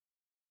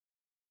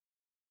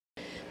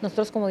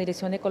Nosotros como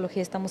Dirección de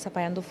Ecología estamos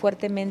apoyando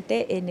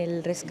fuertemente en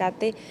el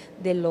rescate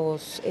de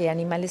los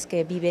animales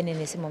que viven en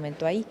ese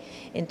momento ahí.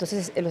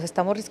 Entonces los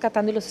estamos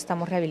rescatando y los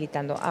estamos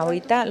rehabilitando.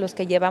 Ahorita los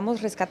que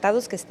llevamos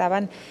rescatados que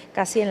estaban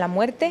casi en la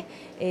muerte,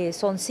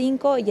 son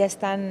 5, ya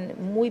están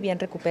muy bien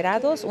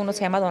recuperados. Uno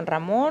se llama Don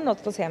Ramón,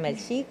 otro se llama el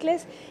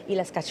Chicles y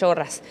las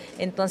cachorras.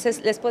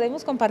 Entonces les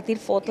podemos compartir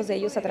fotos de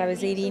ellos a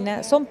través de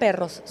Irina. Son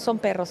perros,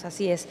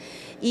 así es.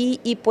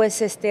 Y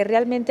pues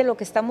realmente lo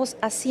que estamos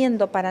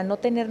haciendo para no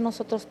tener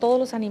nosotros todos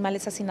los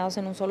animales hacinados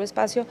en un solo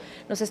espacio,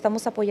 nos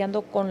estamos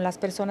apoyando con las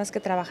personas que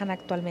trabajan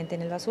actualmente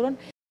en el basurón.